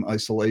shame,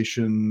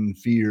 isolation,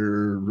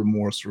 fear,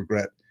 remorse,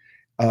 regret.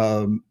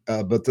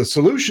 But the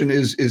solution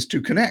is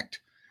to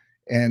connect.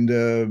 And,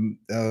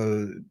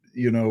 we're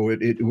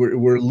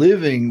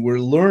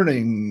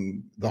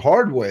learning the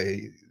hard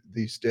way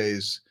these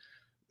days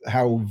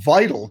how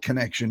vital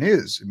connection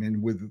is. I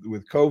mean,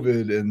 with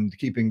COVID and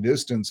keeping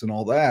distance and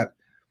all that,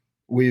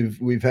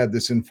 we've had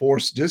this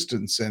enforced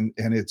distance, and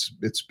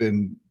it's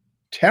been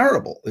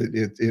terrible.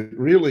 It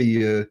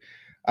really,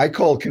 I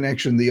call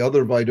connection the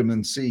other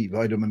vitamin C,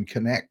 vitamin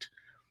connect.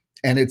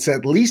 And it's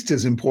at least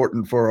as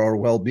important for our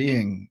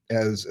well-being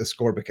as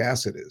ascorbic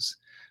acid is.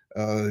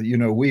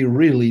 We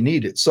really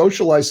need it.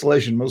 Social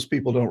isolation, most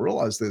people don't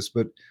realize this,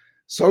 but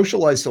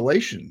social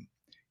isolation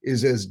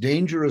is as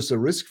dangerous a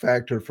risk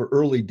factor for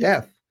early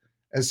death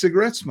as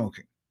cigarette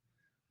smoking.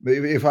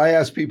 If I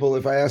ask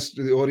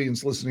the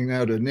audience listening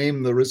now to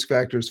name the risk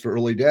factors for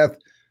early death,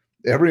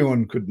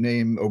 everyone could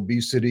name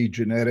obesity,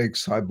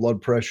 genetics, high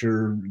blood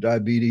pressure,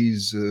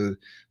 diabetes,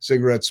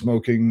 cigarette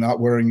smoking, not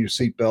wearing your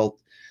seatbelt.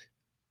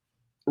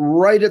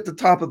 Right at the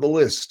top of the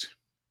list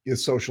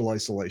is social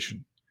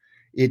isolation.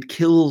 It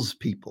kills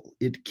people.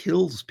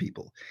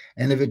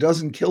 And if it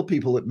doesn't kill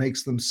people, it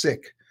makes them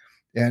sick.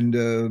 And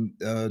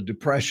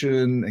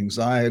depression,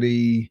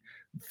 anxiety,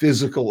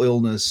 physical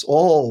illness,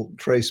 all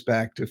trace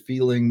back to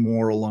feeling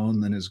more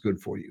alone than is good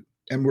for you.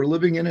 And we're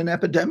living in an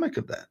epidemic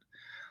of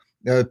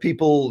that.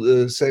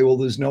 People say, well,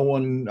 there's no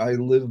one, I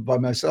live by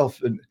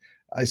myself. And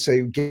I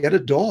say, get a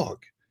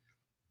dog.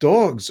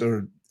 Dogs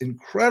are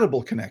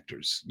incredible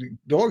connectors.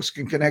 Dogs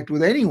can connect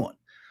with anyone.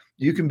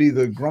 You can be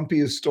the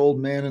grumpiest old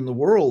man in the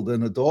world,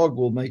 and a dog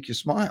will make you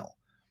smile.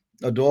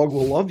 A dog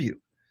will love you,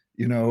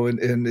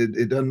 and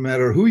it doesn't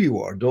matter who you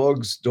are.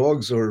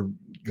 Dogs are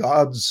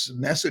God's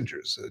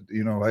messengers.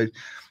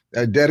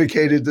 I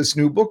dedicated this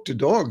new book to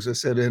dogs. I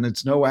said, and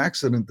it's no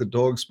accident that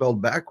dog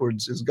spelled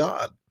backwards is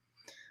God.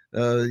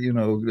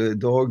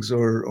 Dogs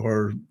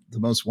are the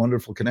most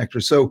wonderful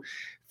connectors. So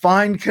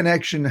find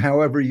connection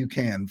however you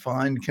can.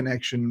 Find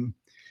connection.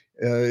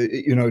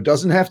 It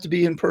doesn't have to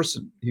be in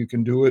person. You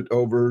can do it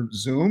over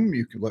Zoom.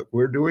 You can, like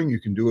we're doing, you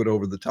can do it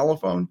over the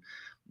telephone.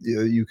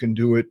 You can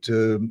do it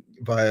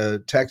via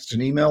text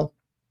and email.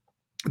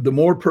 The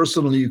more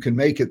personal you can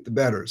make it, the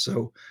better.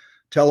 So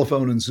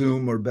telephone and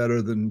Zoom are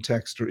better than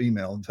text or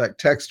email. In fact,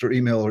 text or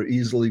email are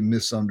easily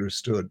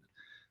misunderstood.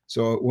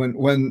 So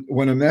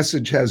when a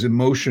message has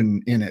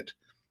emotion in it,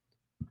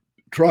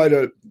 try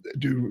to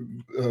do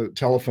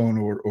telephone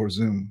or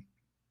Zoom.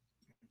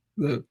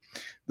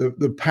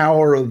 The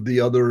power of the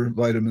other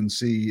vitamin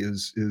C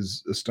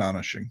is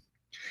astonishing.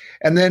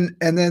 And then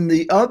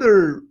the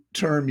other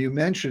term you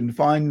mentioned,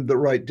 find the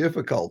right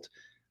difficult.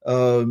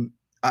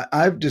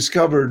 I've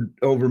discovered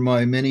over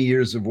my many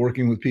years of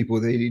working with people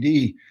with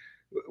ADD,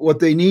 what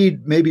they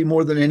need maybe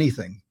more than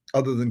anything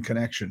other than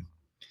connection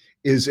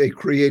is a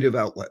creative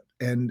outlet.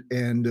 And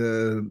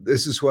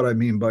this is what I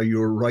mean by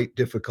your right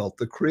difficult.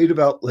 The creative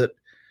outlet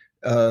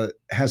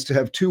has to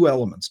have two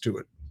elements to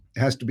it. It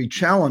has to be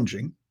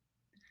challenging,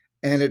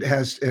 and it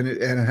has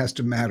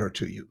to matter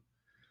to you.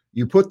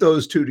 You put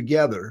those two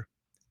together,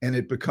 and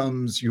it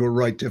becomes your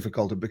right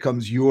difficult. It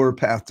becomes your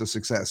path to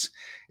success.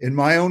 In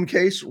my own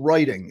case,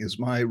 writing is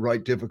my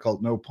right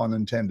difficult, no pun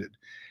intended.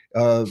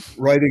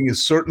 Writing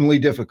is certainly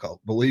difficult.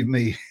 Believe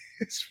me,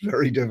 it's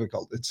very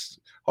difficult. It's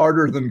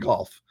harder than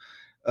golf.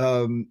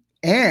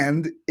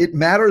 And it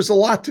matters a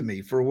lot to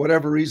me. For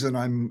whatever reason,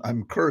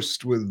 I'm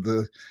cursed with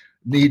the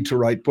need to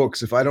write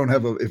books. If I don't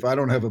have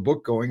a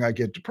book going, I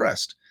get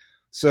depressed.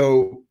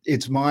 So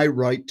it's my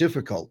right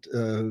difficult,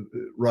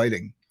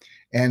 writing.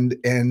 And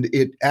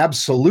it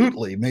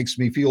absolutely makes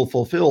me feel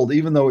fulfilled,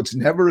 even though it's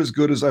never as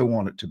good as I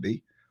want it to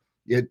be.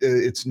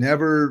 It's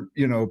never,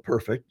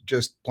 perfect,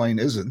 just plain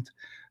isn't.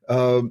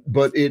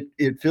 But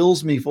it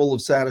fills me full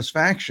of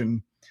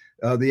satisfaction,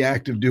 the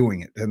act of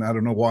doing it. And I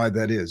don't know why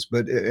that is,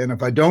 and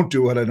if I don't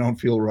do it, I don't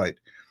feel right.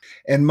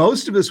 And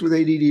most of us with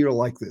ADD are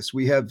like this.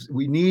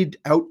 We need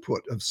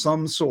output of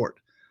some sort,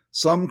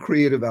 some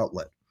creative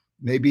outlet,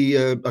 maybe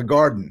a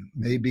garden,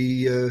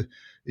 maybe,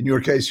 in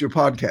your case, your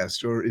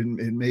podcast, or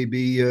it may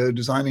be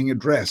designing a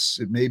dress.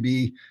 It may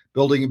be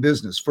building a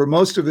business. For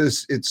most of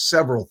us, it's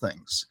several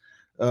things.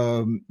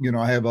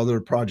 I have other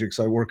projects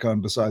I work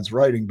on besides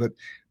writing, but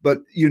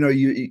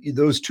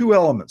those two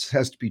elements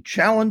has to be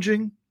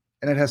challenging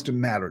and it has to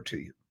matter to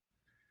you.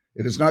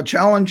 If it's not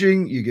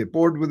challenging, you get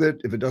bored with it.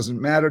 If it doesn't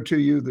matter to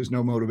you, there's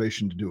no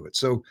motivation to do it.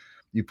 So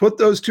you put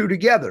those two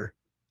together,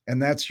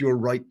 and that's your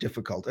right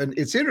difficult. And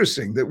it's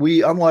interesting that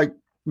we, unlike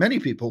many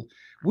people,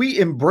 we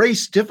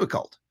embrace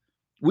difficult.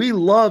 We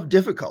love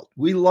difficult.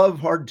 We love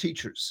hard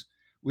teachers.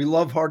 We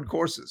love hard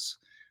courses.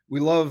 We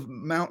love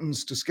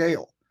mountains to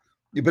scale.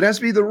 But it has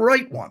to be the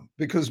right one,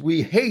 because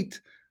we hate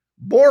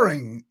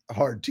boring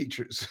hard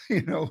teachers.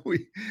 But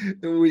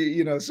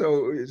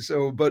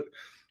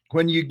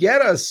when you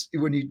give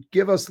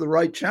us the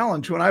right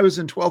challenge, when I was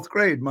in 12th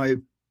grade, my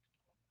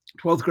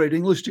 12th grade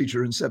English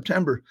teacher in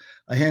September,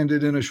 I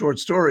handed in a short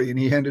story and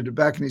he handed it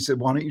back and he said,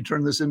 "Why don't you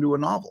turn this into a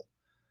novel?"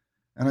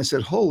 And I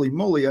said, "Holy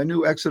moly, I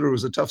knew Exeter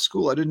was a tough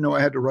school. I didn't know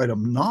I had to write a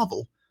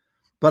novel."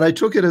 But I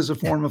took it as a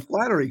form of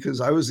flattery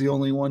because I was the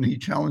only one he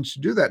challenged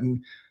to do that.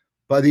 And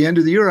by the end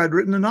of the year, I'd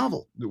written a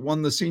novel that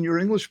won the senior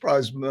English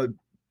prize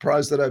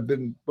that I've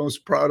been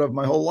most proud of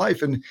my whole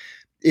life. And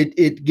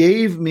it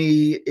gave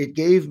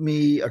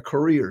me a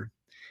career.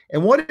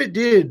 And what it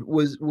did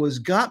was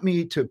got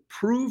me to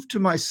prove to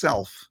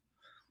myself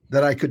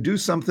that I could do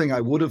something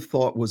I would have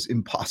thought was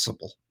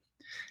impossible.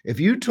 If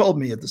you told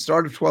me at the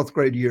start of 12th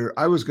grade year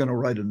I was going to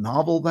write a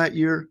novel that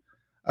year,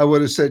 I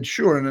would have said,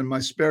 sure, and in my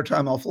spare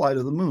time I'll fly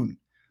to the moon.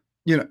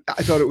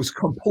 I thought it was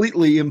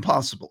completely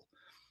impossible.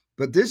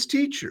 But this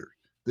teacher,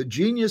 the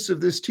genius of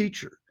this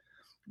teacher,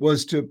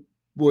 was to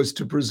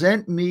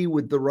present me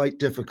with the right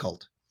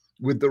difficult,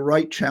 with the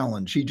right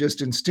challenge. He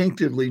just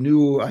instinctively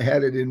knew I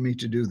had it in me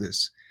to do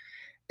this.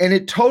 And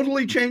it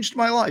totally changed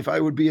my life. I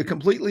would be a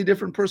completely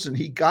different person.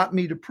 He got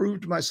me to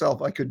prove to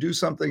myself I could do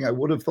something I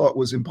would have thought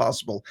was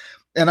impossible.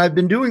 And I've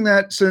been doing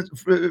that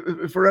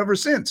forever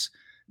since.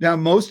 Now,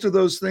 most of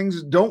those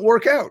things don't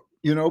work out,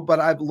 but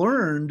I've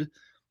learned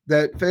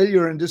that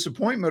failure and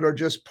disappointment are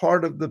just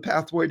part of the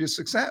pathway to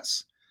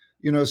success.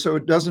 So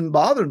it doesn't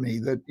bother me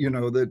that,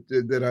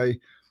 that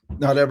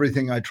not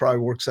everything I try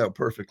works out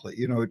perfectly.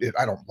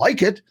 I don't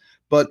like it,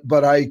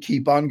 but I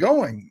keep on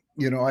going.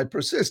 I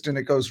persist, and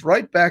it goes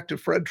right back to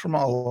Fred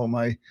Tremolo,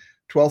 my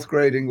 12th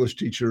grade English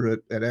teacher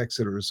at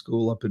Exeter, a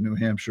school up in New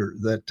Hampshire,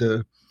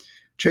 that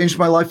changed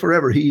my life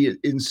forever. He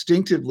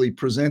instinctively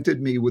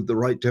presented me with the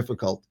right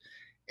difficult,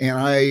 and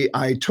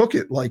I took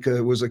it like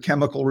it was a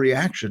chemical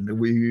reaction.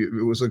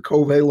 It was a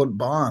covalent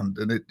bond,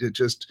 and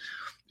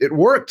it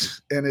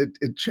worked, and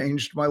it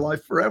changed my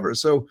life forever.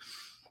 So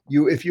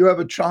if you have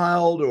a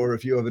child, or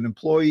if you have an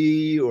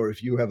employee, or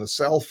if you have a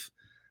self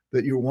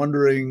that you're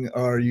wondering,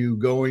 are you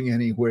going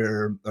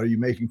anywhere? Are you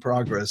making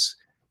progress?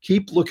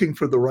 Keep looking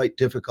for the right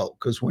difficult,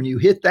 because when you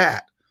hit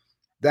that,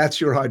 that's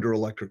your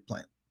hydroelectric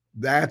plant.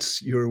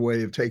 That's your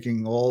way of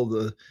taking all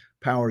the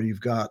power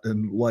you've got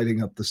and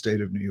lighting up the state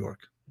of New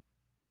York.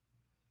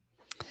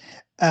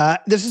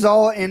 This is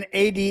all in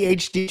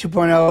ADHD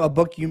 2.0, a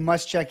book you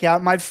must check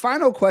out. My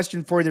final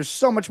question for you, there's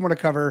so much more to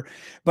cover,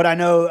 but I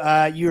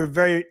know you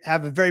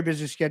have a very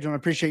busy schedule, and I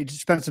appreciate you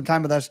spending some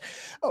time with us.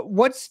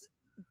 What's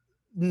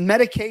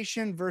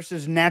medication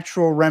versus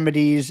natural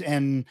remedies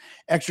and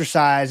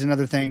exercise and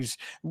other things?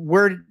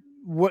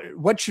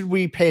 What should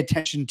we pay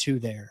attention to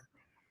there?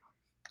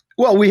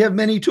 Well, we have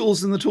many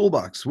tools in the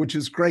toolbox, which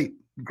is great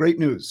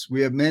news. We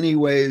have many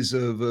ways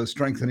of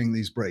strengthening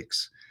these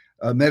brakes.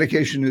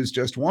 Medication is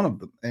just one of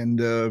them.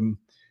 And,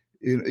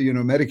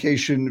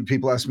 medication,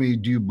 people ask me,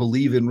 do you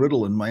believe in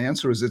Ritalin? My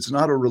answer is, it's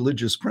not a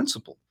religious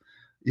principle.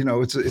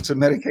 It's a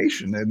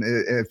medication. And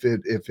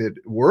if it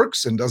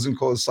works and doesn't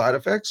cause side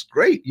effects,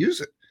 great, use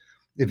it.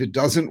 If it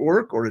doesn't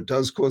work, or it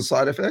does cause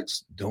side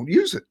effects, don't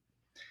use it.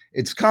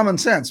 It's common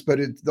sense, but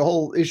the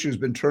whole issue has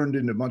been turned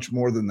into much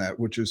more than that,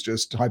 which is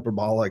just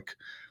hyperbolic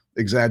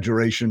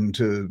exaggeration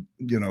to,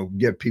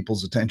 get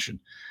people's attention.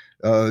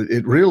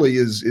 It really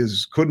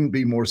couldn't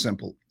be more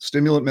simple.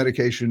 Stimulant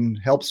medication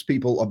helps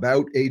people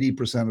about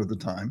 80% of the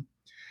time.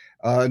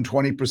 And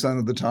 20%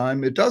 of the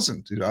time it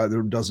doesn't. It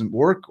either doesn't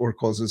work or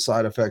causes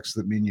side effects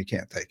that mean you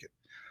can't take it.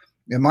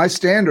 And my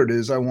standard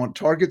is, I want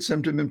target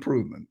symptom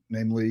improvement,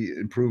 namely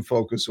improved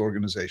focus,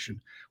 organization,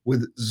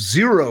 with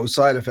zero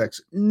side effects,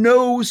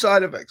 no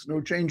side effects,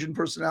 no change in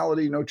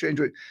personality, no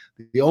change.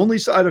 The only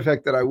side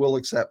effect that I will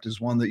accept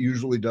is one that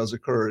usually does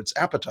occur. It's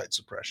appetite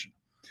suppression.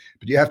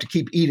 But you have to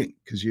keep eating,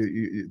 because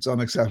it's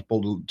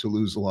unacceptable to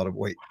lose a lot of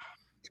weight.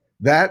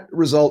 That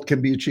result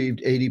can be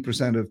achieved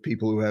 80% of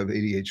people who have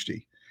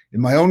ADHD.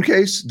 In my own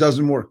case, it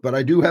doesn't work, but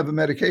I do have a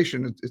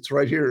medication. It's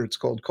right here. It's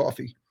called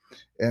coffee.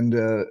 And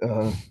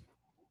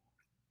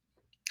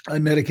I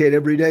medicate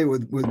every day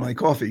with my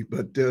coffee,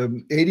 but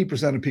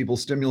 80% of people,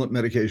 stimulant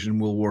medication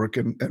will work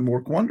and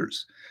work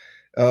wonders.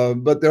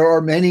 But there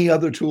are many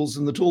other tools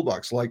in the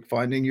toolbox, like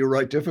finding your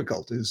right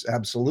difficult is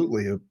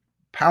absolutely a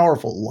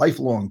powerful,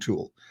 lifelong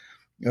tool.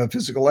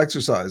 Physical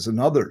exercise,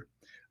 another.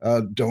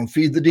 Don't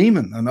feed the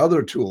demon,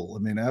 another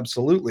tool.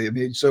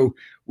 Absolutely. So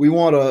we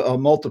want a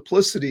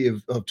multiplicity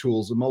of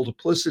tools, a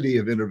multiplicity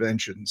of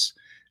interventions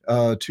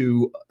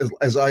to,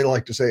 as I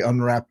like to say,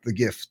 unwrap the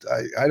gift.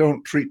 I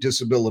don't treat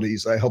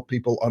disabilities. I help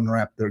people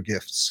unwrap their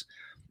gifts.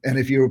 And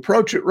if you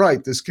approach it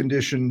right, this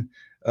condition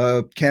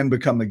can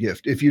become a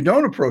gift. If you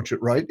don't approach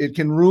it right, it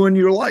can ruin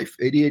your life.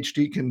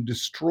 ADHD can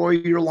destroy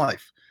your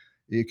life.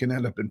 You can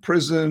end up in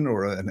prison,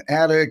 or an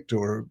addict,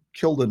 or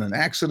killed in an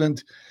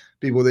accident.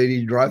 People with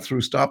ADD drive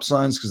through stop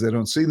signs because they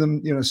don't see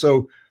them.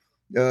 So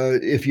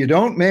if you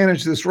don't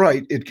manage this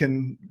right, it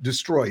can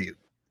destroy you.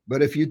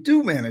 But if you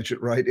do manage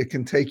it right, it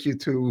can take you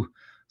to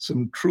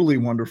some truly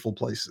wonderful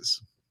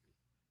places.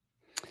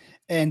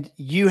 And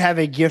you have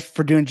a gift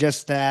for doing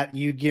just that.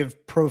 You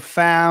give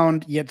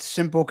profound yet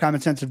simple common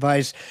sense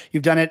advice.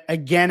 You've done it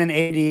again in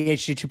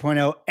ADHD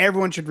 2.0.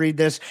 Everyone should read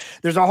this.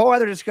 There's a whole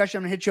other discussion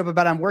I'm going to hit you up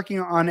about. I'm working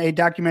on a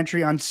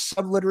documentary on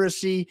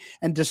subliteracy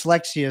and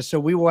dyslexia. So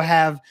we will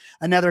have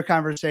another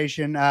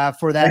conversation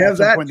for that. I have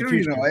that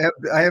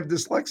too. I have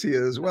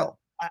dyslexia as well.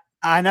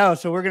 I know.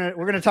 So we're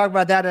gonna talk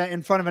about that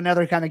in front of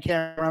another kind of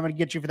camera. I'm gonna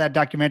get you for that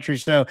documentary.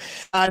 So,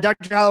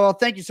 Dr. Hallowell,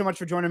 thank you so much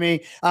for joining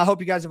me. I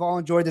hope you guys have all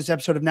enjoyed this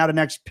episode of Now to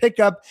Next.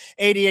 Pick up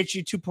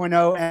ADHD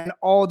 2.0 and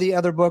all the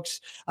other books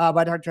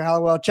by Dr.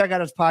 Hallowell. Check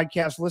out his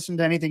podcast. Listen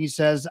to anything he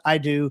says. I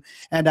do.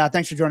 And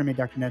thanks for joining me,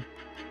 Dr. Ned.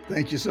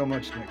 Thank you so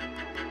much, Nick.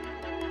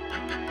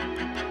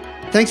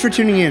 Thanks for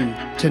tuning in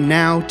to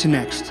Now to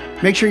Next.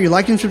 Make sure you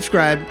like and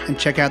subscribe, and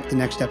check out the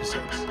next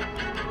episodes.